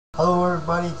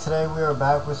everybody, today we are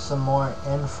back with some more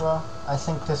INFRA. I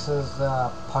think this is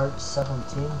part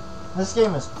 17. This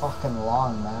game is fucking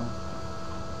long, man.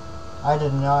 I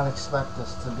did not expect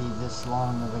this to be this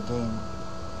long of a game.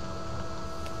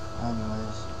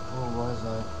 Anyways, where was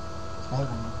I? Can I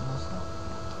even open this up?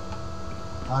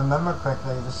 If I remember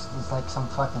correctly, this is like some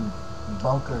fucking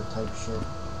bunker type shit.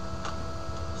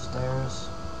 Stairs.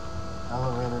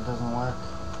 Elevator doesn't work.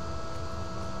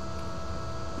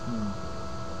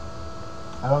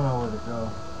 I don't know where to go.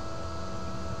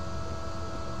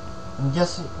 I'm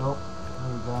guessing. Oh,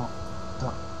 there we go.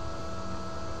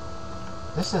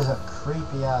 This is a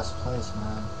creepy ass place,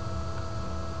 man.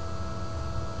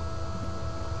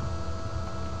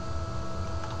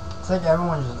 It's like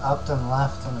everyone just upped and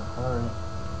left in a hurry.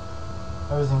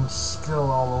 Everything's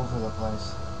still all over the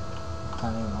place. I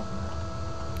can't even open it.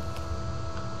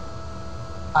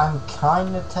 I'm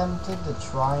kinda tempted to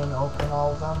try and open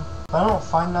all of them. If I don't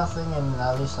find nothing in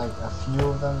at least like a few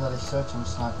of them that I search, I'm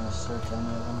just not gonna search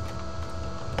any of them.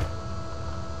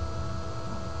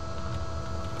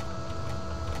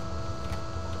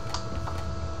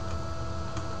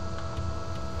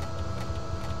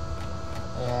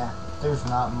 Yeah, there's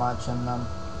not much in them.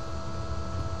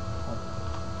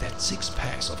 That's 6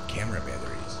 packs of camera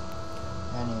batteries.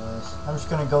 Anyways, I'm just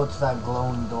gonna go to that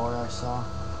glowing door I saw.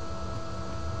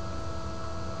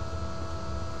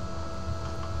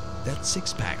 That's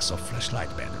 6 packs of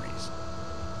flashlight batteries.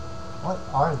 What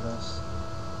are this?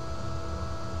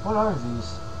 What are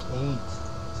these? 8.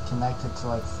 It's connected to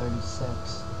like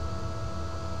 36.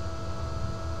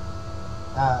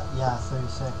 Yeah,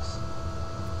 36.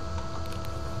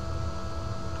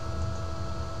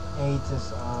 8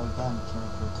 is, again,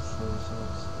 connected to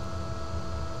 36.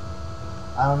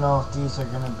 I don't know if these are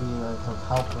gonna be like of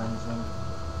help or anything.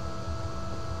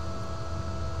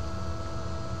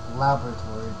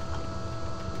 Laboratory.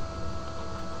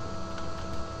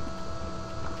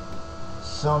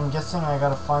 So I'm guessing I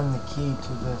gotta find the key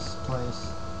to this place,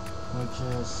 which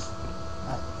is,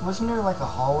 wasn't there like a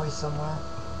hallway somewhere?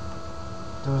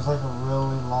 There was like a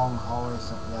really long hallway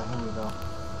yeah, here we go.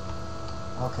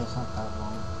 Okay, it's not that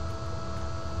long.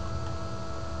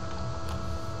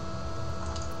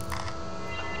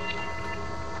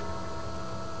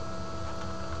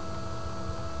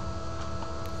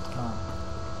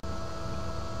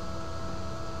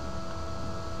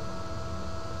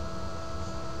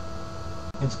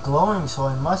 It's glowing, so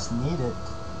I must need it,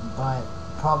 but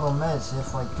problem is,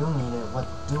 if I do need it, what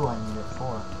do I need it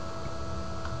for?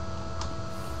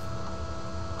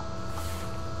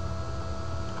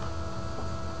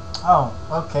 Oh,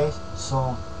 okay,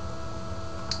 so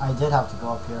I did have to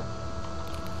go up here.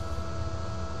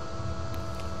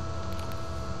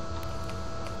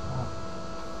 Oh.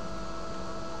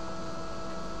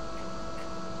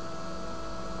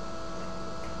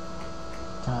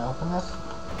 Can I open this?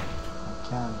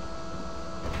 Can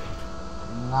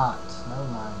not. Never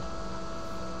mind.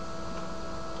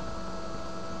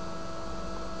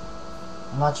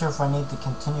 I'm not sure if I need to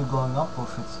continue going up or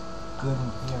if it's good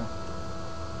in here.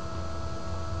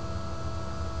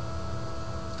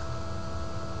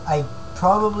 I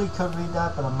probably could read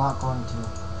that, but I'm not going to.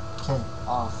 Okay,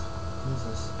 off.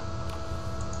 Jesus.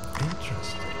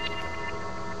 Interesting.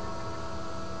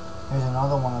 Here's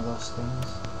another one of those things.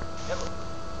 Hello.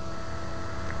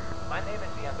 My name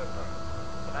is INFRA,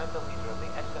 and I'm the leader of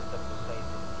the SSW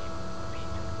Scientist Team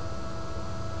B2.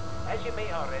 As you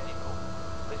may already know,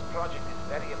 this project is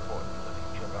very important to the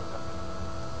future of our company.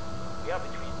 We are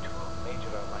between 2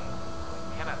 major alliances, so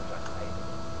we cannot trust either.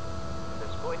 If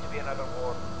there's going to be another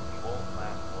war, we won't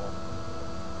last long.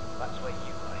 That's why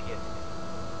you are here today.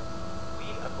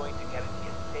 We are going to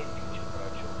guarantee a safe future for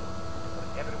our children, and for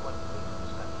everyone who lives in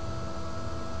this country.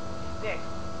 Next,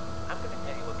 I'm going to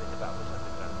tell you a bit about this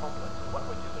underground complex and what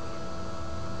we're doing here.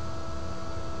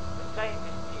 The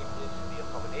scientist team lives in the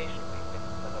accommodation wing next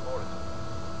to the laboratory.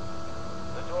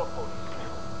 The door code is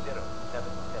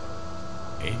 2077.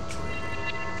 Entry.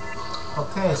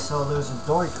 Okay, so there's a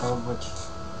door code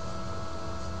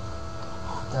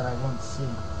that I didn't see.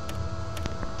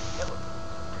 Hello.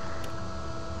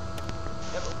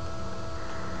 Hello.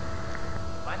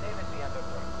 My name is INFRA.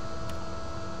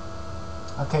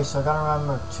 Okay, so I gotta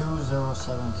remember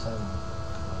 2077.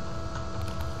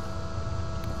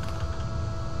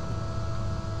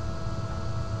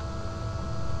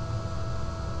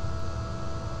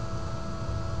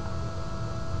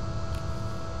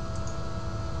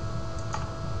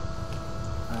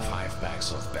 Right. 5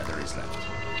 packs of batteries left.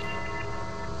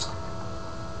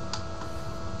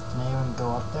 Can I even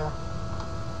go up there?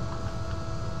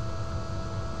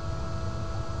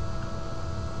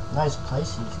 Nice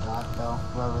place he's got though,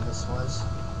 whoever this was.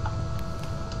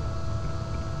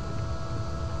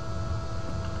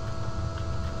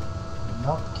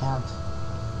 Nope, can't.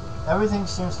 Everything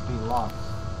seems to be locked.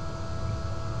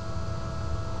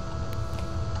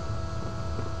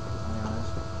 Anyways,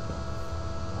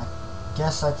 I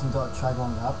guess I can try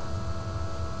going up.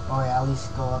 Or at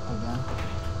least go up again.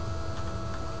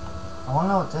 I wanna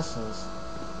know what this is.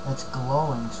 It's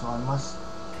glowing, so I must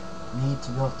need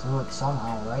to go through it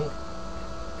somehow, right?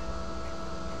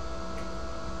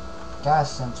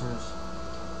 Gas sensors.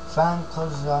 Fan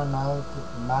closes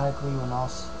automatically when all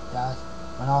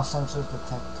sensors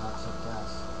detect toxic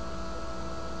gas.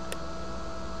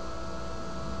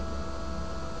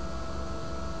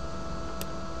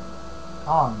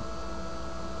 On.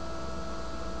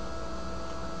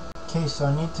 Okay, so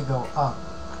I need to go up.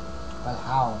 But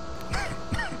how?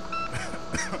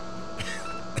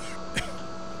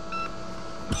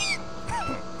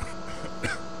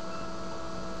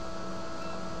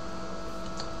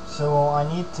 So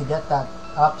I need to get that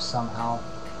up somehow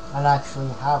and actually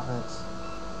have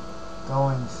it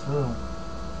going through.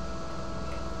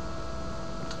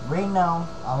 Right now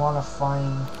I want to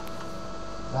find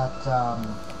that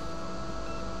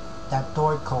that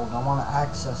door code. I want to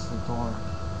access the door.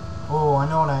 Oh, I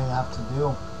know what I have to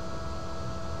do.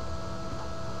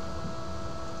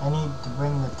 I need to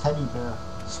bring the teddy bear.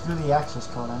 Screw the access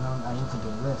code. I know I need to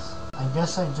do this. I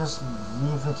guess I just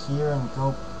leave it here and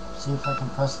go see if I can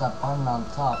press that button on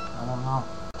top. I don't know.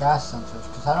 Gas sensors,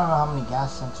 because I don't know how many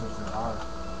gas sensors there are.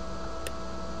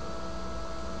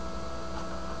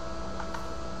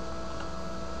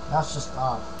 That's just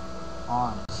off.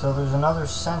 On. So there's another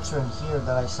sensor in here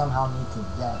that I somehow need to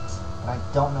get, but I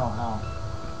don't know how.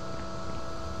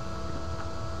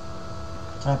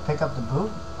 Can I pick up the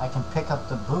boot? I can pick up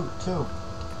the boot too.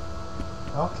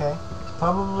 Okay. It's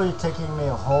probably taking me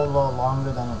a whole lot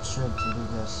longer than it should to do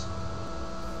this.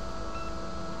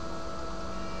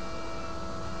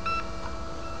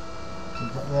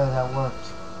 Yeah, that worked.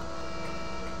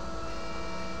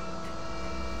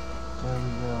 There we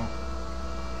go.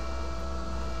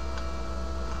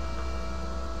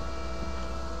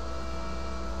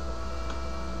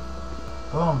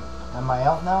 Boom. Am I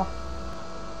out now?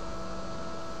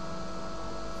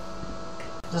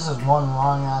 This is one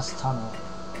long ass tunnel.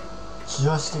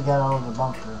 Just to get out of the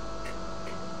bunker.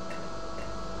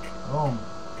 Boom.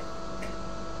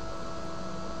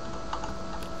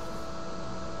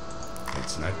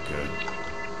 It's not good.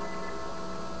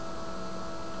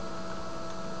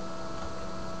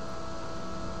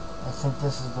 I think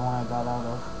this is the one I got out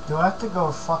of. Do I have to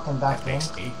go fucking back That in?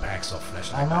 makes 8 packs of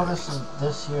flashlight I know batteries.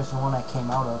 this here's the one I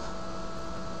came out of.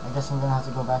 I guess I'm gonna have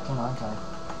to go back in, aren't I?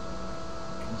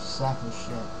 You sack of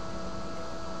shit.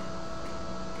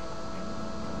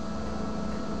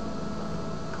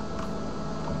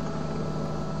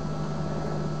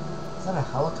 Is that a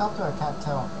helicopter? I can't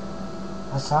tell.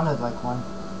 That sounded like one.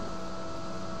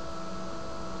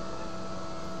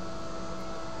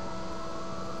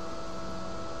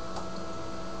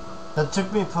 That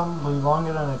took me probably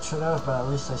longer than it should have, but at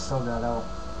least I still got out.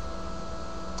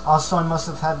 Also, I must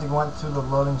have had to go through the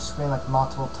loading screen like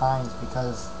multiple times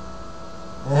because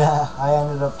yeah, I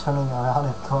ended up turning around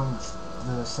and going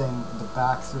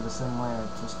back through the same way I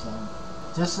just came.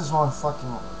 This is one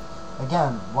fucking...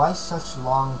 Again, why such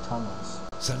long tunnels?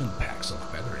 7 packs of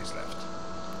batteries left.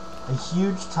 A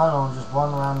huge tunnel and just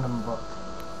one random book.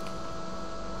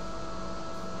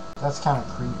 That's kind of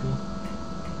creepy.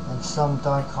 And some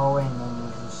dark hallway and then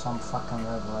there's just some fucking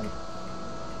red light.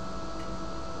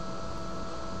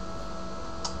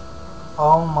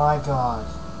 Oh my god.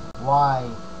 Why?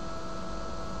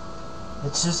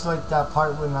 It's just like that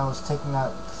part when I was taking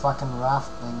that fucking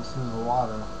raft thing through the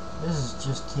water. This is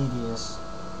just tedious.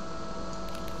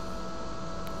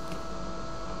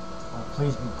 Oh,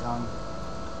 please be done.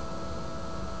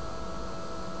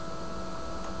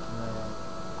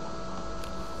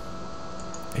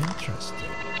 Interesting.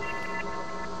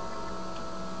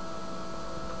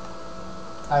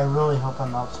 I really hope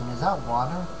I'm melting. Is that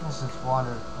water? This is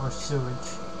water or sewage.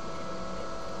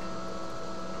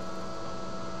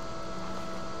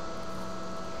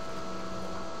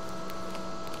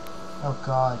 Oh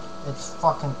god, it's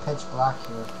fucking pitch black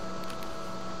here.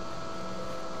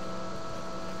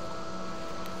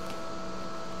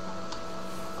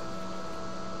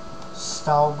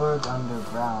 Stallberg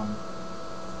Underground.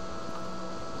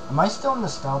 Am I still in the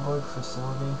Stallberg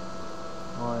facility?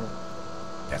 Or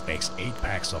That makes 8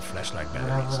 packs of flashlight whatever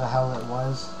batteries. the hell it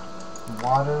was?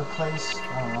 Water place?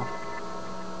 I don't know.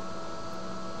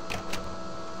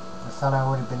 I thought I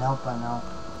would have been out by now.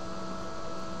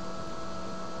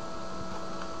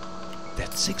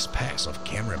 6 packs of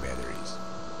camera batteries.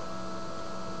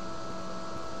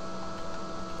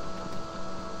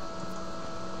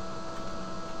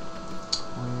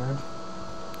 Weird.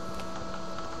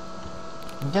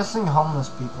 I'm guessing homeless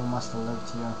people must have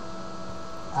lived here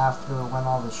after when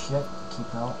all the shit came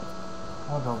out.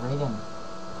 I'll go right in.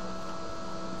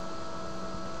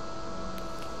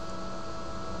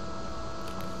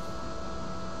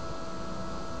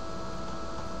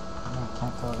 I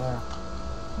can't go there.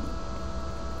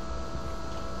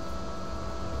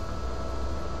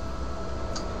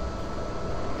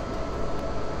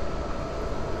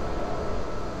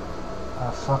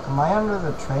 Fuck, am I under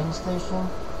the train station?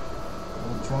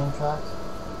 The train tracks?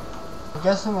 I'm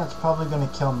guessing that's probably gonna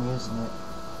kill me, isn't it?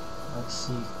 Let's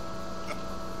see.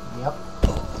 Yep.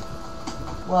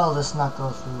 Well, let's not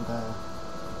go through there.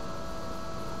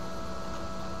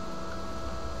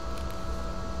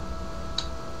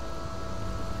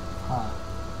 Huh.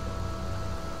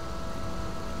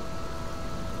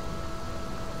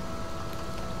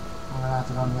 I'm gonna have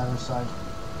to go on the other side.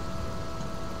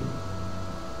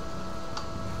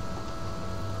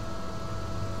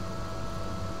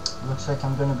 Looks like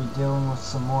I'm gonna be dealing with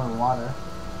some more water.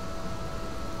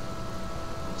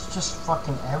 It's just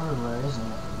fucking everywhere,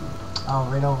 isn't it? Oh,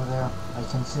 right over there. I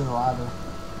can see the ladder.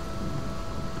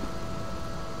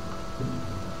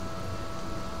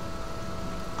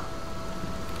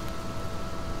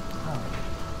 Oh.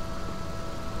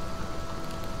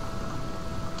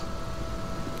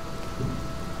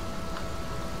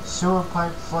 Sewer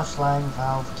pipe, flush line,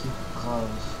 valve, keep closed.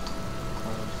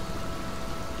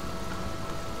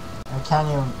 I can't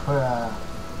even put a...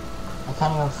 I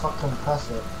can't even fucking press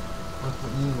it with the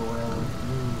E or whatever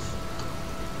you use.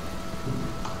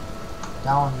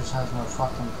 That one just has no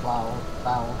fucking valve.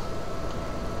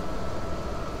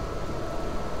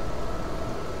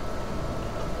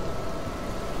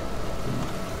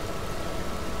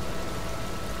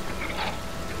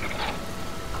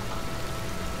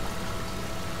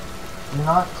 Do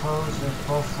not close if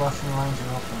both flushing lines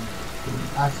are open.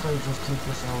 Actually, just keep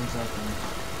this always open.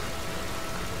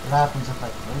 What happens if I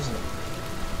close it?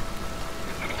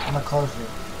 I'm gonna close it.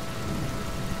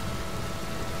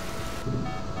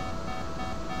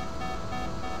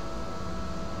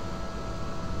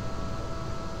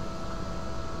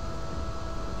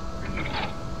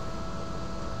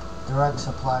 Direct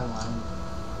supply line.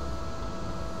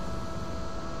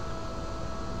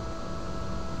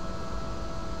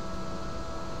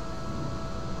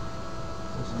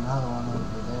 There's another one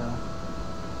over there.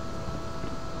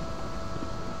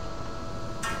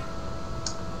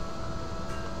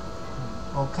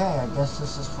 Okay, I guess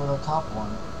this is for the top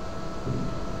one.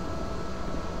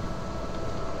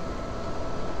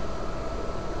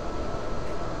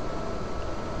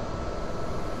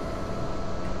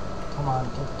 Come on,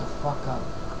 get the fuck up.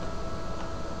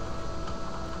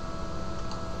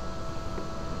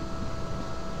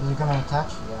 Is it gonna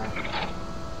attach? Yeah.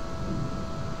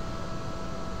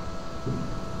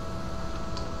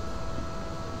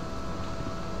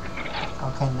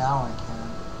 Okay, now I can.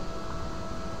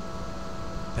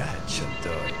 That should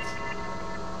do it.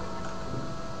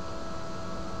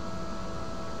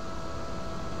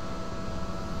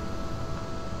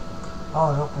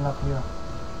 Oh, it opened up here.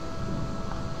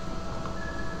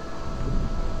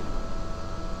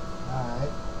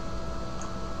 Alright.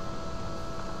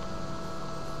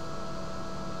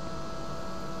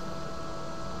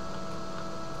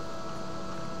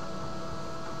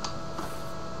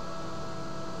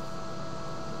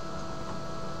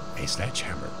 A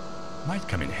sledgehammer might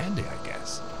come in handy, I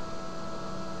guess.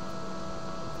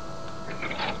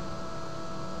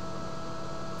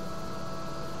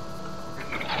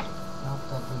 Nope,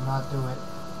 that did not do it.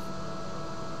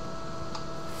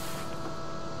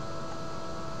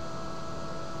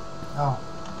 Oh.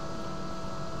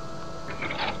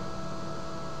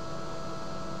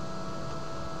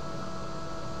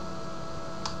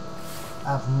 I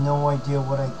have no idea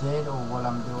what I did or what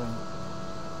I'm doing.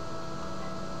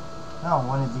 Oh,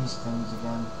 one of these things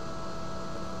again.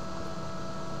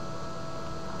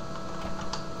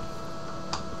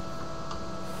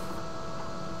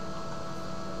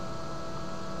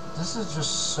 This is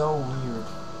just so weird.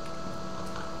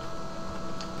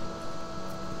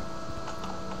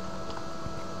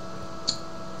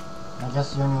 I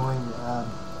guess the only way,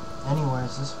 anywhere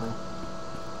is this way.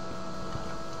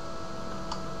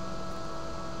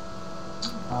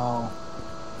 Oh.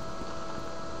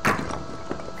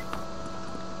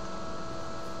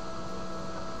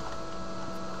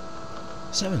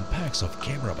 Seven packs of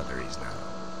camera batteries now.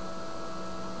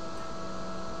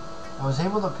 I was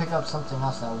able to pick up something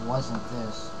else that wasn't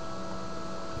this.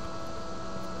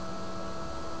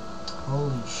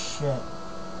 Holy shit.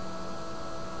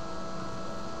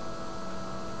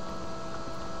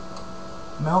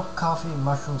 Milk, coffee,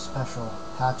 mushroom special.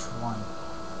 Hatch 1.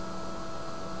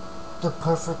 The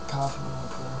perfect coffee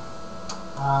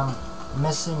maker.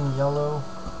 Missing yellow,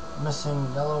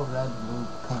 red, blue,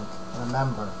 pink.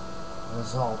 Remember,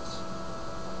 results.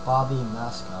 Bobby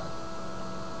mascot.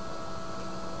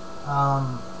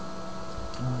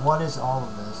 What is all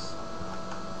of this?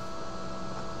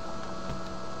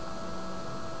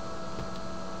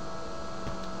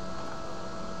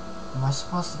 Am I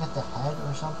supposed to get the head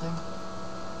or something?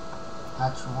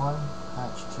 Hatch 1,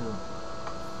 hatch 2.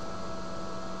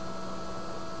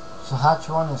 So hatch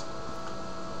 1 is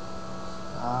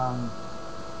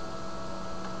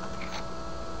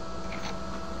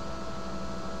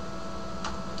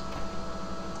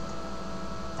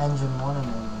engine 1 and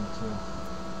engine 2.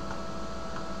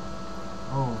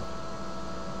 Oh.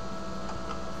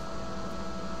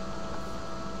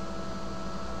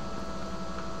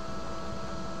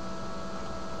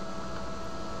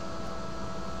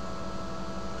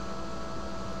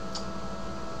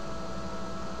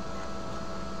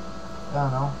 I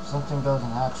don't know, something goes in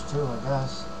hatch 2, I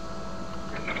guess.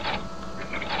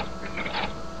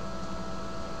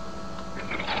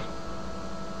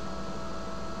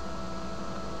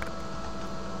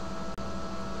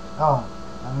 Oh,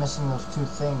 I'm missing those 2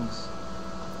 things.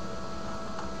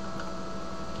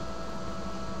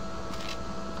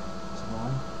 That's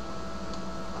one.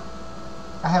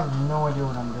 I have no idea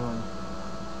what I'm doing.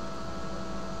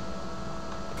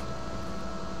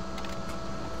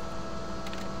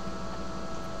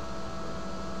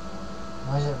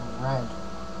 Why is it red?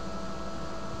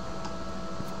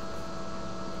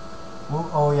 Ooh,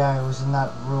 oh yeah, it was in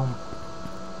that room.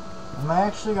 Am I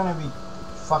actually gonna be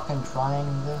fucking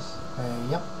trying this?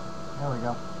 Yep. There we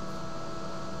go.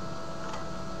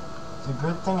 It's a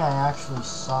good thing I actually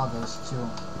saw this too,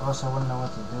 or else I wouldn't know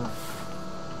what to do.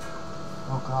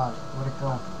 Oh god, where'd it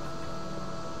go?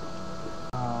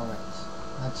 Alright,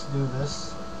 let's do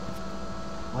this.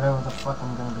 Whatever the fuck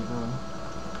I'm gonna be doing.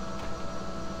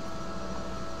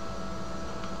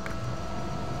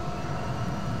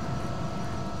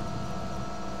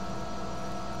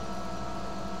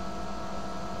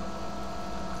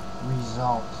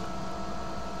 Result.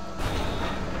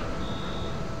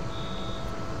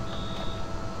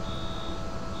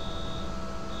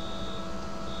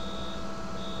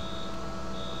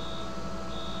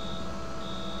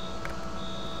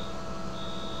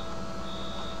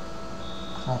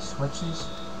 Can I switch these?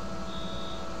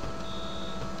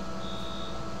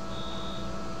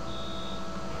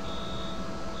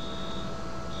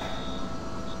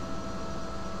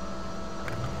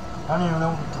 I don't even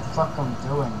know what the fuck I'm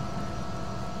doing.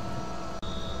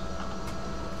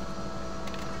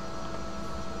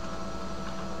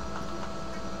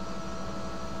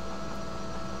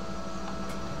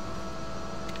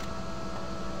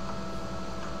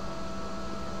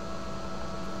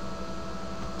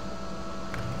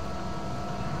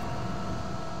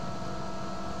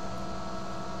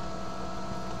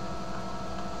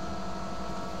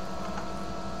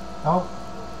 Oh.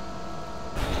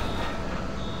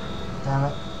 Damn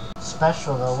it.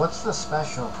 Special though. What's the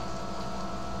special?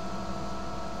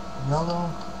 Yellow.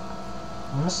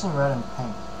 I'm missing red and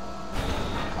pink.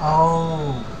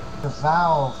 Oh. The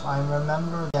valve. I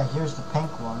remember. Yeah, here's the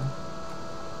pink one.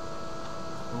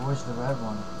 But where's the red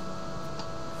one?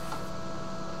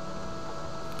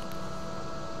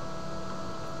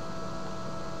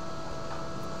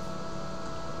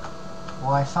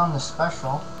 Well, I found the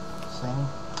special thing.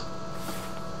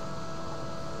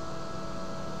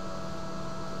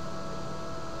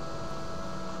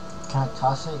 Can I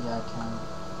toss it? Yeah, I can.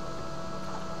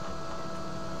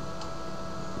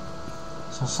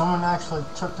 So someone actually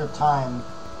took their time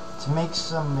to make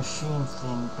some machine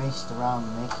thing based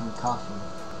around making coffee.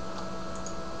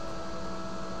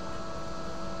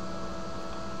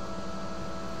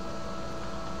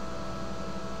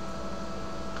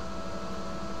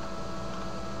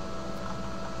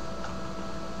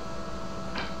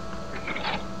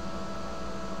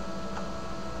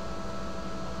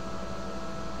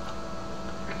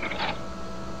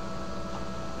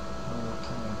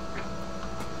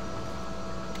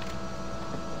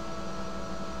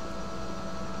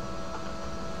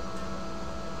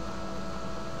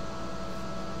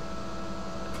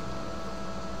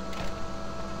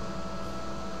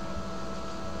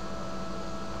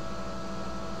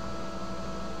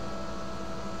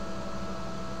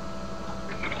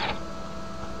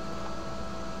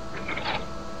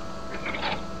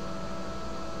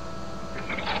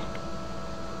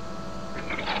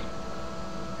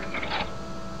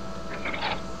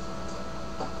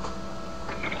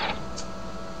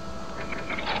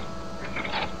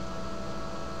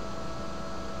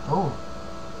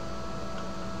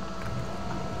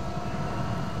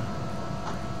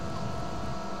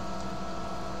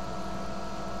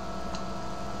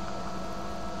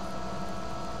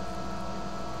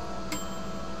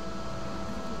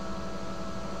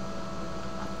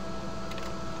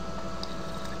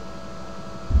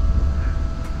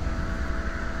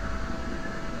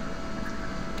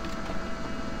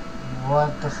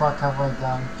 What the fuck have I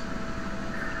done?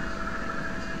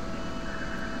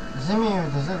 Does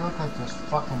it look like there's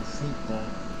fucking feet there?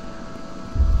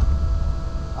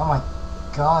 Oh my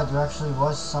god, there actually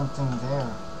was something there.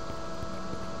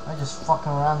 I just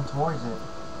fucking ran towards it.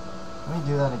 Let me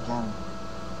do that again.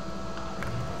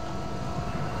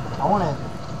 I wanna...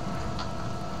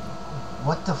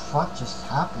 What the fuck just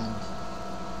happened?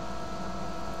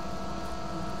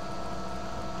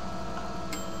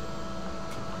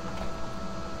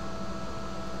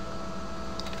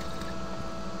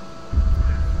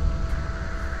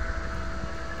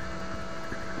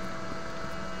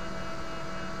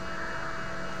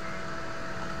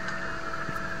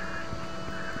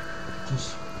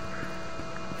 Just...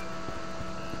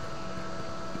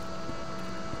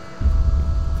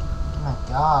 Oh my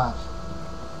god.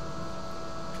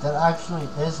 That actually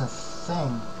is a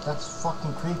thing. That's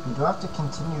fucking creepy. Do I have to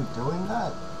continue doing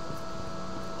that?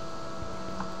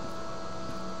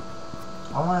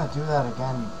 I want to do that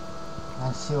again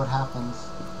and see what happens.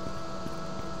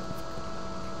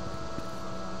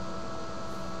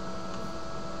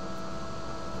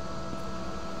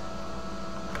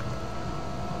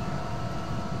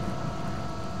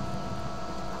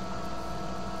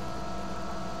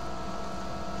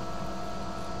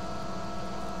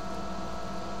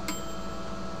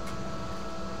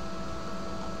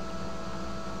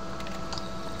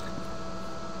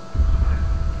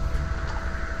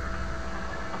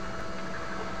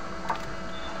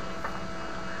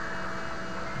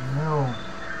 No.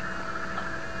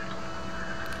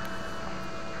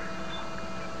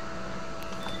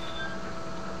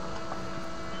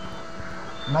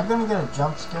 Am I gonna get a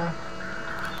jump scare?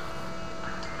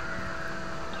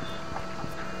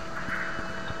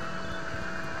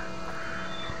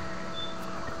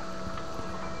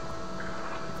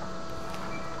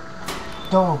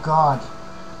 Oh god.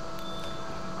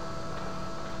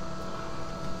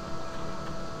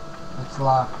 It's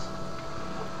locked.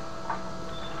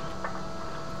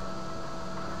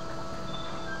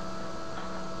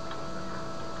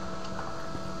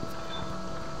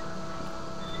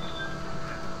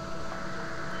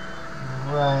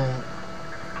 Right.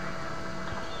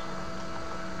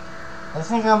 I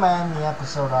think I'm gonna end the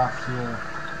episode off here.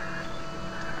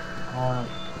 Or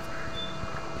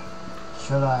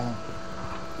should I?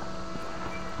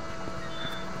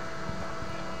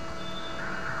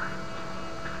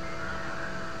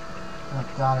 Oh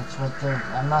god, it's right there.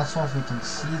 I'm not sure if you can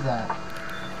see that.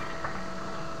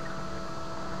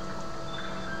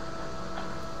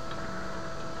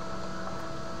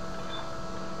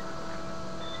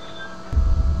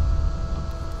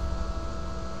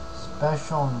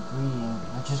 Special ingredient.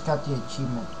 I just got the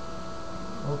achievement.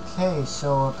 Okay,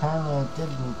 so apparently I did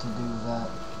need to do that.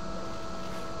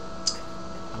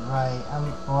 Right,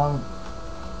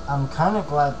 I'm kind of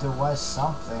glad there was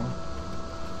something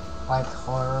like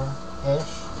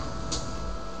horror-ish.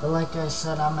 But like I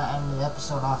said, I'm gonna end the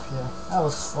episode off here. That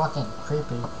was fucking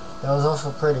creepy. That was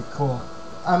also pretty cool.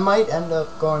 I might end up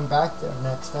going back there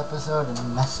next episode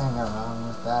and messing around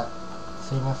with that.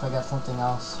 Seeing if I got something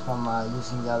else from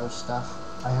using the other stuff.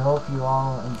 I hope you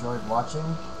all enjoyed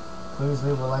watching. Please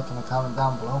leave a like and a comment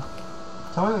down below.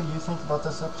 Tell me what you think about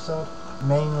this episode.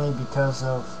 Mainly because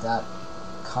of that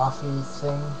coffee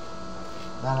thing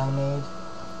that I made.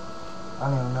 I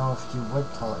don't even know if you would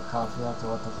call it coffee after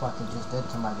what the fuck it just did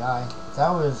to my guy.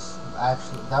 That was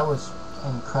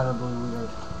incredibly weird.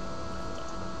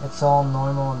 It's all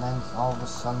normal and then all of a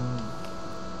sudden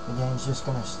the game's just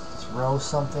gonna throw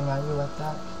something at you like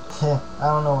that. I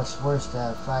don't know what's worse,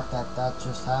 the fact that that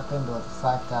just happened or the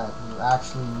fact that you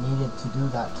actually needed to do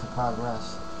that to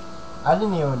progress. I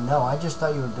didn't even know, I just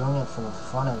thought you were doing it for the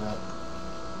fun of it.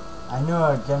 I knew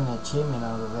I would get an achievement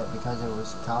out of it because it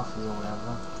was coffee or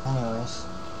whatever. Anyways,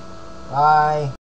 bye.